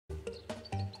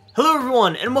Hello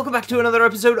everyone, and welcome back to another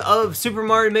episode of Super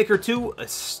Mario Maker 2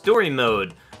 Story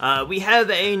Mode. We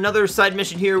have another side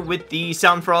mission here with the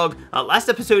Soundfrog. Last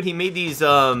episode he made these,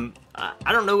 I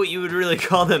don't know what you would really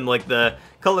call them, like the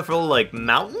colorful, like,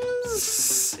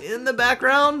 mountains in the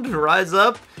background rise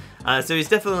up. So he's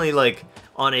definitely, like,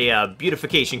 on a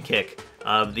beautification kick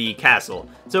of the castle.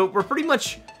 So we're pretty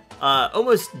much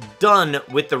almost done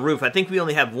with the roof. I think we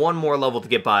only have one more level to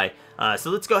get by.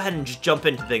 So let's go ahead and just jump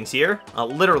into things here. I'll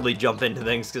literally jump into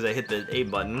things because I hit the A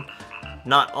button,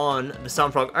 not on the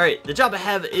Soundfrog. Alright, the job I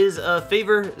have is a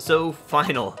favor, so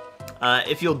final.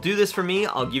 If you'll do this for me,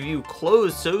 I'll give you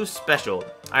clothes so special.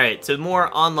 Alright, so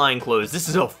more online clothes. This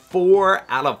is a 4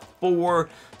 out of 4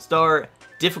 star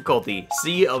difficulty.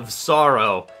 Sea of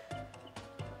Sorrow.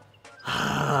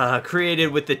 Created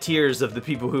with the tears of the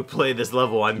people who play this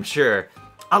level, I'm sure.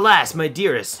 Alas, my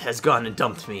dearest has gone and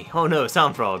dumped me. Oh no,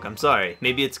 Soundfrog, I'm sorry.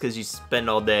 Maybe it's because you spend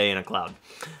all day in a cloud.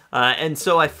 And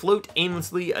so I float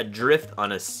aimlessly adrift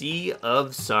on a sea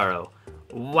of sorrow.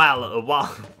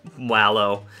 Wallow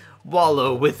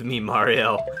with me,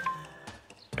 Mario.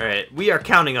 Alright, we are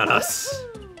counting on us.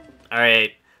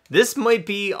 Alright, this might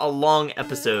be a long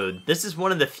episode. This is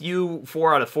one of the few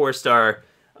 4 out of 4 star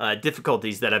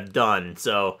difficulties that I've done,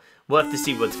 so we'll have to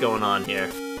see what's going on here.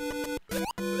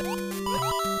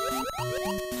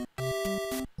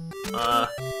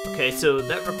 Okay, so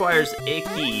that requires a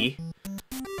key.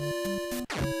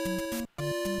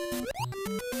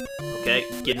 Okay,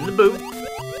 get in the boot.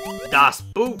 Das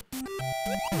Boot.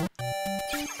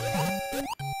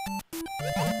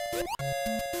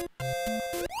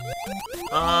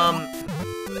 I'm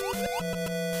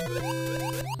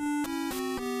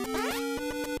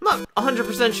not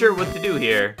 100% sure what to do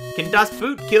here. Can Das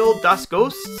Boot kill Das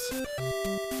Ghosts?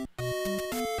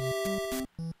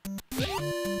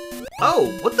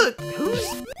 Oh, what the?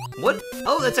 Who's? What?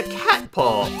 Oh, that's a cat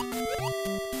paw.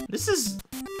 This is,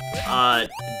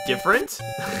 different.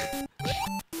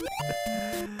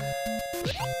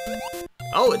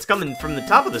 Oh, it's coming from the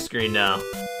top of the screen now.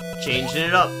 Changing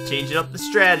it up the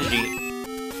strategy.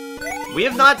 We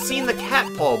have not seen the cat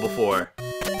paw before.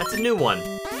 That's a new one.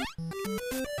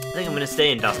 I think I'm gonna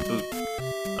stay in Das Boot.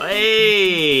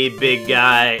 Hey, big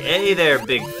guy. Hey there,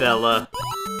 big fella.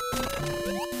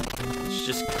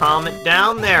 Just calm it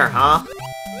down there, huh?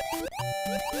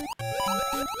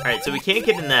 Alright, so we can't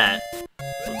get in that.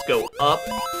 So let's go up.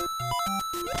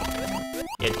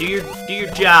 Yeah, do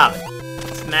your job.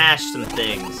 Smash some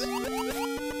things.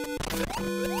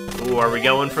 Ooh, are we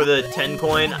going for the 10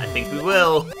 coin? I think we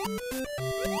will.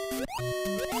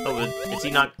 Oh, is he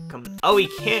not coming? Oh, he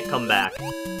can't come back.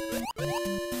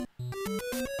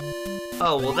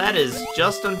 Oh, well that is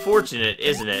just unfortunate,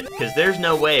 isn't it? Because there's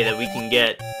no way that we can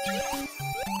get...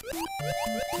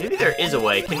 Maybe there is a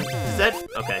way. Is that...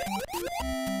 Okay.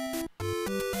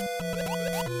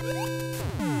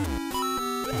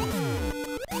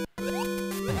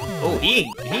 Oh,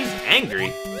 he's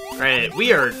angry. Right,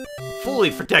 we are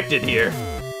fully protected here.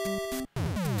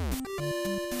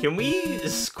 Can we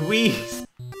squeeze?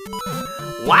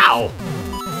 Wow!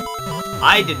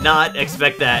 I did not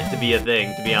expect that to be a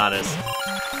thing, to be honest.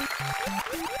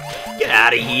 Get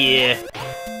out of here!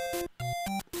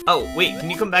 Oh, wait,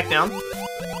 can you come back down?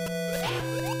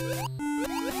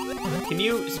 Can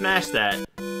you smash that?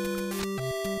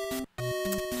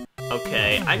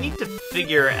 Okay, I need to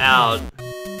figure out...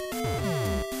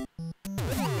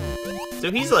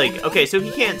 So he's like... Okay, so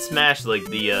he can't smash, like,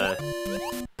 the,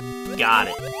 Got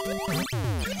it.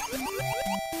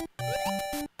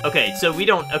 Okay, so we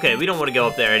don't want to go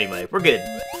up there anyway. We're good.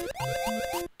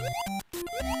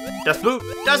 Das Boot!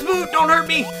 Das Boot! Don't hurt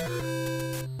me!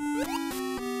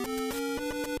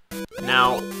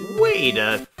 Now, wait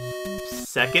a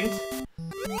second.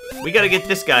 We gotta get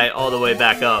this guy all the way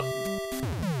back up.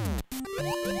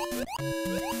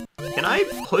 Can I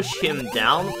push him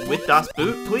down with Das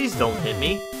Boot? Please don't hit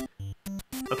me.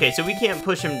 Okay, so we can't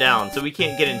push him down, so we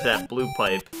can't get into that blue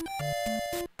pipe.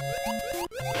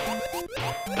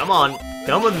 Come on.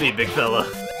 Come with me, big fella.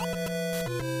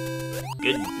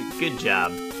 Good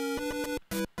job.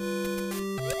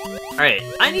 Alright,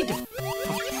 I need to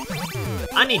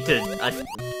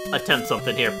attempt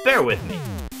something here. Bear with me.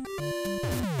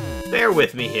 Bear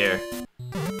with me here.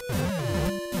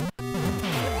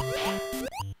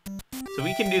 So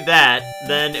we can do that.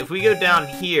 Then if we go down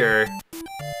here,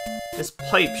 this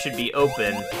pipe should be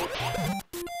open.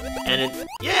 And it...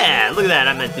 Yeah! Look at that,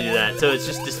 I meant to do that. So it's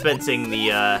just dispensing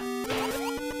the,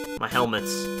 my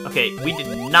helmets. Okay, we did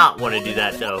not want to do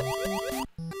that, though.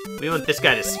 We want this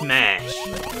guy to smash.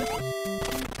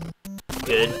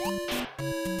 Good.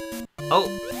 Oh,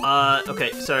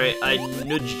 okay, sorry, I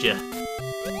nudged you.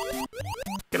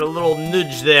 Get a little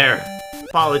nudge there.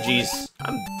 Apologies.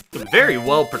 I'm very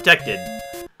well protected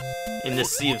in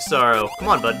this sea of sorrow. Come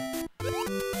on, bud.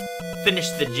 Finish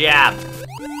the jab.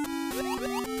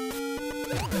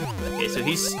 Okay, so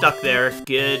he's stuck there.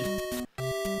 Good.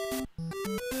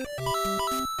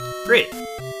 Great.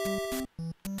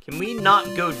 Can we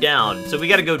not go down? So we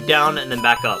gotta go down and then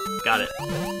back up. Got it.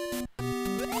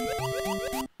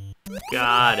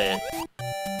 Got it.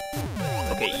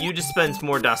 Okay, you dispense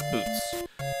more Das Boots.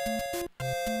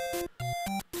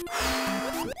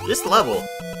 This level,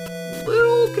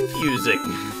 little confusing.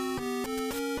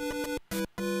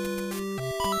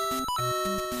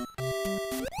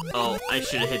 Oh, I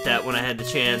should have hit that when I had the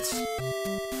chance.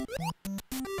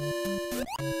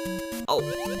 Oh.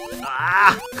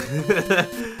 Ah!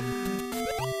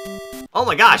 Oh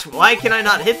my gosh, why can I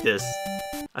not hit this?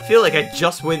 I feel like I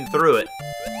just went through it.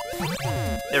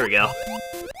 There we go.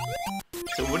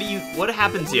 So what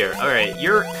happens here? Alright,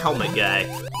 you're helmet guy.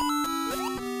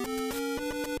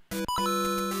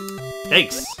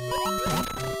 Thanks.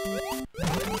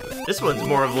 This one's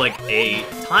more of like a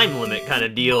time limit kind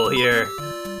of deal here.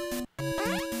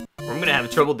 I'm gonna have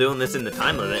trouble doing this in the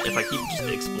time limit if I keep just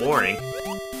exploring.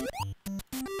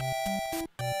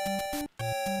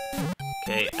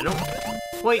 Okay, I don't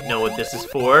quite know what this is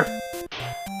for.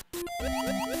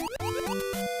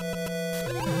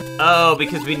 Oh,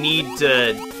 because we need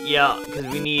to, yeah, because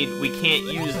we can't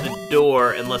use the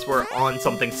door unless we're on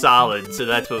something solid, so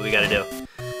that's what we gotta do.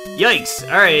 Yikes,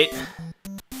 alright.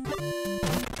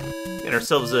 Got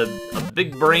ourselves a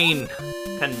big brain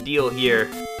kind of deal here.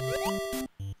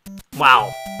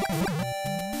 Wow.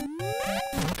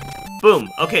 Boom,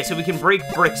 okay, so we can break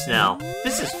bricks now.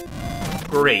 This is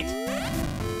great.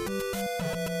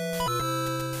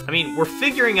 I mean, we're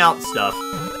figuring out stuff.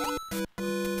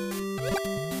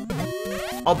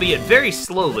 Albeit very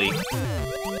slowly.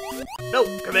 Nope,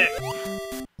 come back.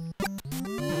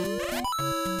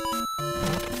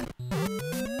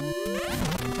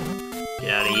 Get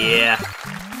out of here.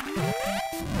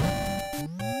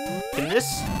 Can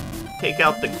this take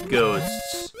out the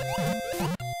ghosts?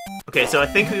 Okay, so I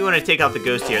think we want to take out the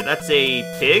ghost here. That's a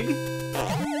pig?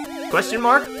 Question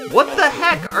mark? What the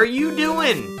heck are you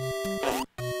doing?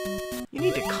 You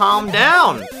need to calm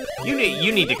down. You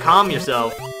need to calm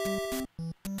yourself.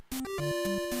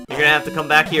 You're gonna have to come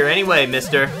back here anyway,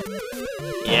 mister.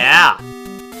 Yeah.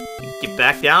 Get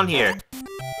back down here.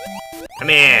 Come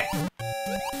here.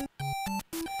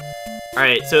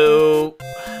 Alright, so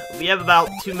we have about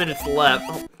 2 minutes left.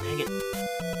 Oh, dang it.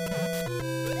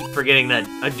 Keep forgetting that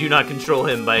I do not control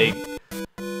him by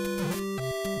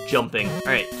jumping.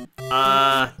 Alright.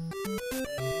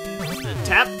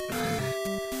 Tap.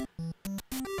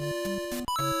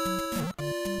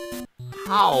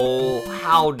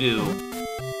 How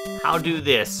do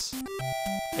this?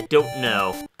 I don't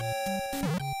know.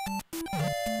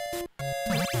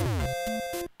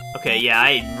 Okay, yeah,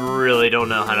 I really don't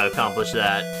know how to accomplish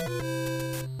that.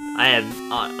 I have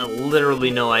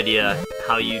literally no idea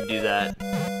how you do that.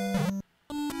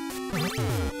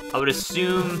 I would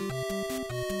assume...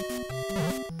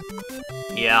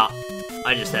 Yeah,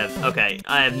 I just have... Okay,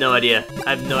 I have no idea.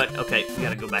 Okay, we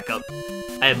gotta go back up.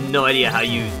 I have no idea how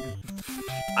you...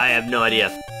 I have no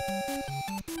idea.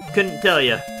 Couldn't tell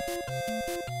you.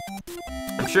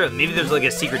 I'm sure maybe there's like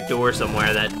a secret door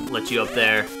somewhere that lets you up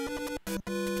there.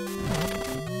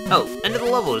 Oh, end of the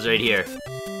level is right here.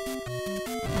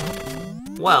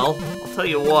 Well, I'll tell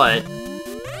you what.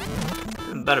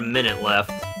 About a minute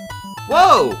left.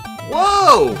 Whoa!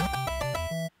 Whoa!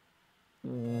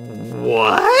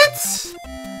 What?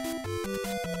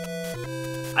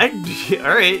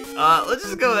 Alright, let's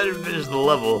just go ahead and finish the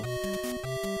level.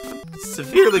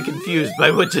 Severely confused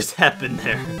by what just happened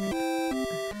there.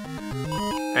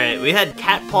 Alright, we had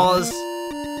cat paws.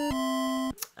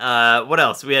 What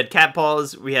else? We had cat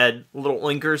paws, we had little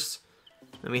oinkers,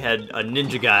 and we had a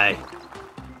ninja guy.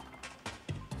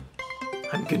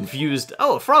 I'm confused.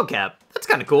 Oh, a frog cap. That's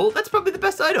kind of cool. That's probably the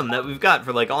best item that we've got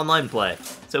for, like, online play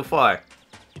so far.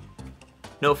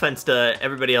 No offense to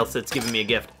everybody else that's given me a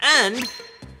gift. And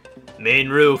main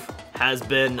roof has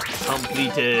been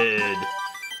completed.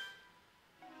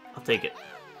 I'll take it.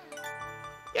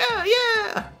 Yeah,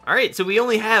 yeah! Alright, so we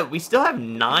still have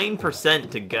 9%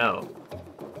 to go.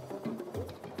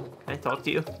 Can I talk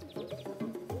to you?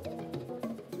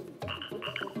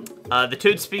 The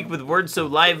toads speak with words so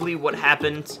lively, what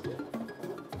happened?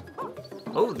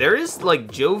 Oh, there is,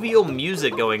 like, jovial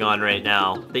music going on right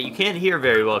now that you can't hear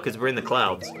very well because we're in the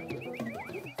clouds.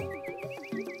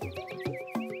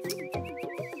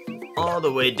 All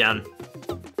the way down.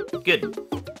 Good.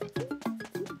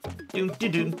 Doom,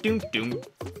 doom, doom, doom, doom.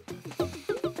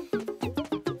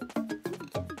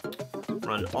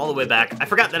 run all the way back. I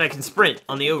forgot that I can sprint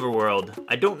on the overworld.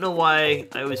 I don't know why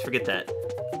I always forget that.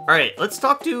 Alright, let's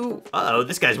talk to... Uh-oh,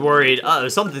 this guy's worried. Uh-oh,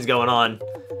 something's going on.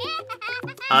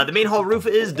 The main hall roof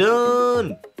is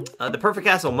done. The perfect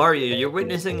castle, Mario. You're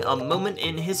witnessing a moment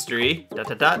in history. ...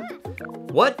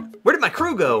 What? Where did my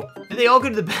crew go? Did they all go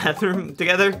to the bathroom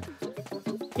together?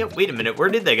 Yeah, wait a minute. Where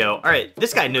did they go? Alright,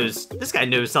 this guy knows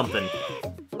something.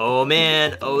 Oh,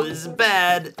 man. Oh, this is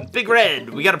bad. Big Red,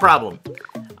 we got a problem.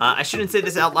 I shouldn't say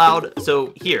this out loud,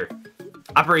 so here.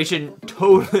 Operation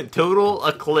Toadal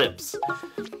Eclipse.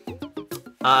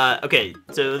 Okay,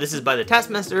 so this is by the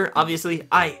Taskmaster, obviously.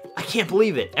 I can't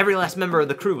believe it. Every last member of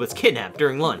the crew was kidnapped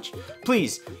during lunch.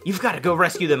 Please, you've got to go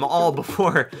rescue them all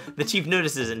before the chief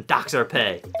notices and docks our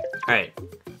pay. Alright,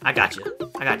 I got you.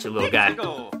 I got you, little guy.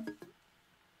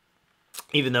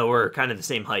 Even though we're kind of the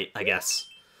same height, I guess.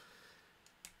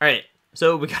 Alright,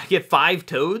 so we gotta get 5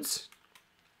 toads.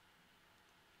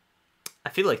 I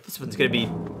feel like this one's gonna be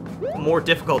more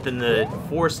difficult than the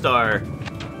 4-star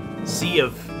Sea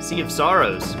of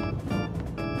Sorrows.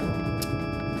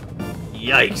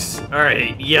 Yikes.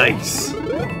 Alright, yikes.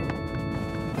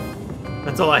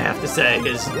 That's all I have to say,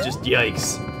 is just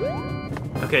yikes.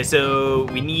 Okay, so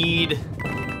we need...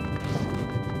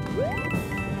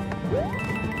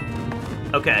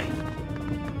 Okay.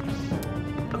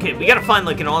 Okay, we gotta find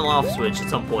like an on-off switch at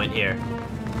some point here.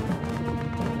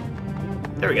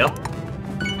 There we go.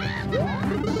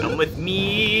 Come with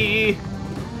me.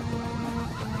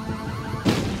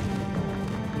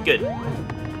 Good.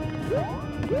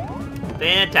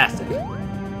 Fantastic.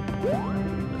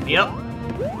 Lift me up.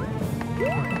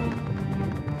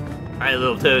 Alright,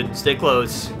 little toad, stay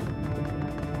close.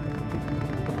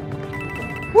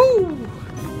 Woo!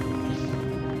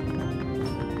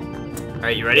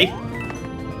 Alright, you ready?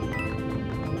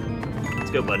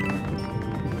 Let's go, bud.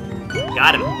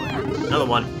 Got him. Another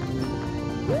one.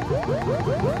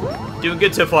 Doing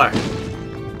good so far.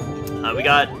 We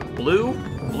got blue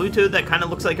toad that kind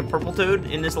of looks like a purple toad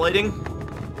in this lighting.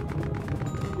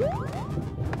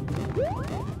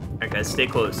 Alright guys, stay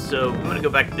close. So I'm gonna go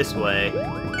back this way.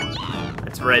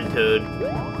 That's red toad.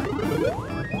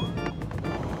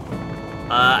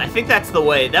 I think that's the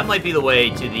way. That might be the way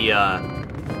to the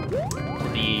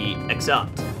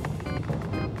Exupt.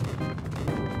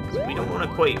 So we don't want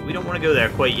to go there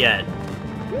quite yet.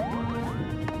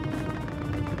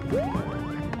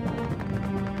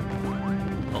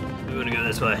 We want to go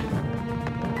this way.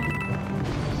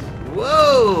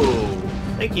 Whoa!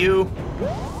 Thank you.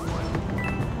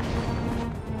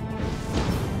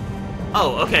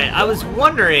 Oh, okay. I was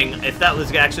wondering if that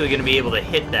was actually going to be able to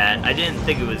hit that. I didn't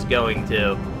think it was going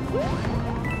to.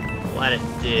 Glad it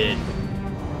did.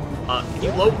 Can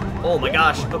you lope? Oh my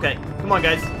gosh. Okay. Come on,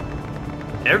 guys.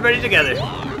 Everybody together.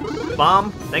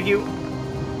 Bomb. Thank you.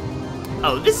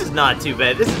 Oh, this is not too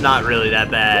bad. This is not really that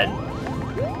bad.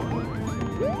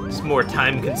 It's more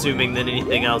time-consuming than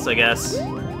anything else, I guess.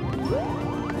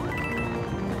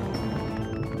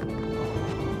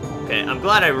 Okay, I'm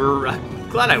glad I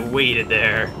waited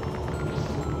there.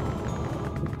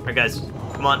 Alright, guys.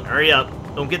 Come on, hurry up.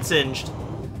 Don't get singed.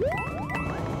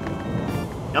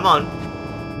 Come on.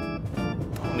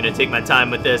 I'm gonna take my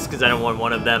time with this because I don't want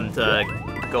one of them to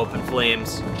go up in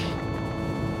flames.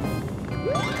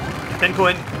 10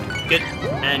 coin. Good.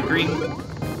 And green.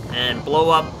 And blow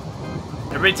up.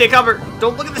 Everybody take cover.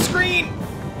 Don't look at the screen.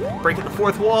 Breaking the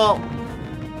 4th wall.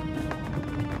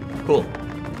 Cool.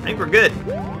 I think we're good.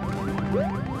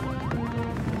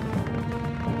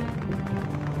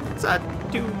 It's not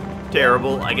too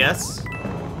terrible, I guess.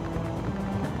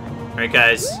 Alright,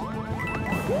 guys.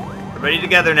 Everybody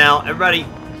together now. Everybody.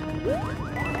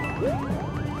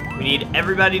 We need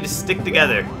everybody to stick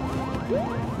together.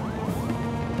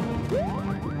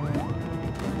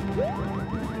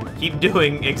 Keep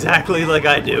doing exactly like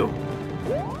I do.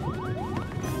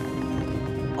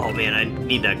 Oh man, I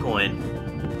need that coin.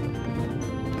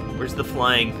 Where's the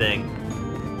flying thing?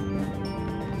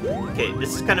 Okay,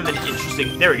 this is kind of an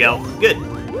interesting... There we go. Good.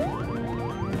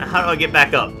 Now how do I get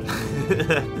back up?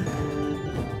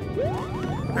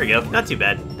 There we go. Not too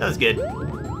bad. That was good.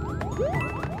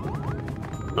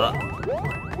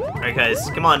 Alright guys,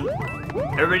 come on.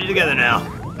 Everybody together now.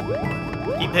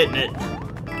 Keep hitting it.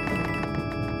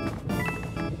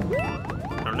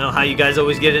 I don't know how you guys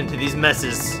always get into these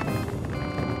messes.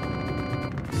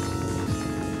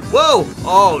 Whoa!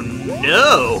 Oh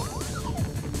no!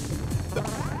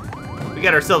 We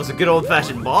got ourselves a good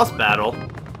old-fashioned boss battle.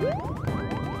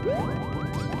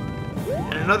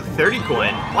 And another 30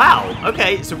 coin. Wow.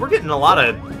 Okay, so we're getting a lot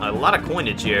of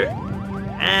coinage here.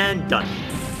 And done.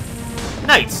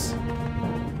 Nice.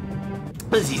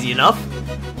 That was easy enough.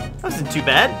 That wasn't too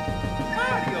bad.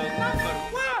 Mario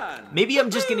 #1. Maybe I'm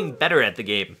just getting better at the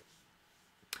game.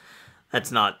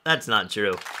 That's not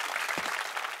true.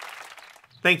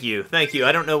 Thank you.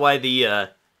 I don't know why the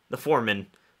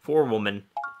forewoman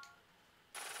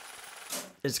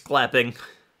is clapping.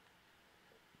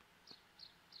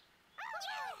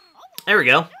 There we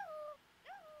go.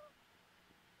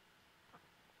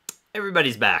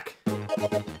 Everybody's back.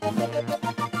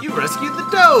 You rescued the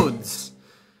Toads!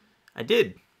 I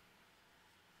did.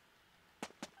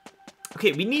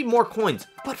 Okay, we need more coins.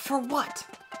 But for what?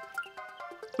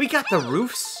 We got the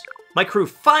roofs. My crew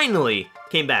finally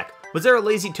came back. Was there a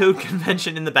Lazy Toad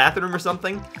convention in the bathroom or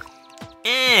something?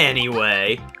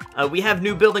 Anyway, we have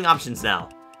new building options now.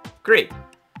 Great.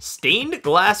 Stained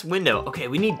glass window. Okay,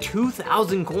 we need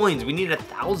 2,000 coins. We need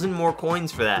 1,000 more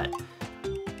coins for that.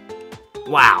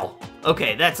 Wow.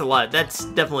 Okay, that's a lot. That's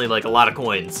definitely like a lot of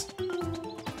coins.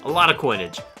 A lot of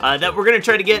coinage. That we're going to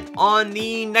try to get on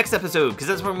the next episode, because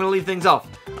that's where I'm going to leave things off.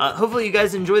 Hopefully you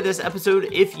guys enjoyed this episode.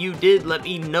 If you did, let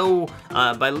me know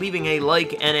by leaving a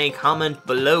like and a comment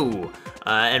below.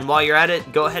 And while you're at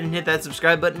it, go ahead and hit that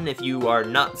subscribe button if you are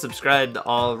not subscribed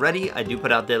already. I do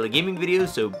put out daily gaming videos,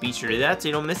 so be sure to do that so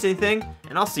you don't miss anything.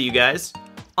 And I'll see you guys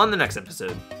on the next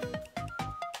episode.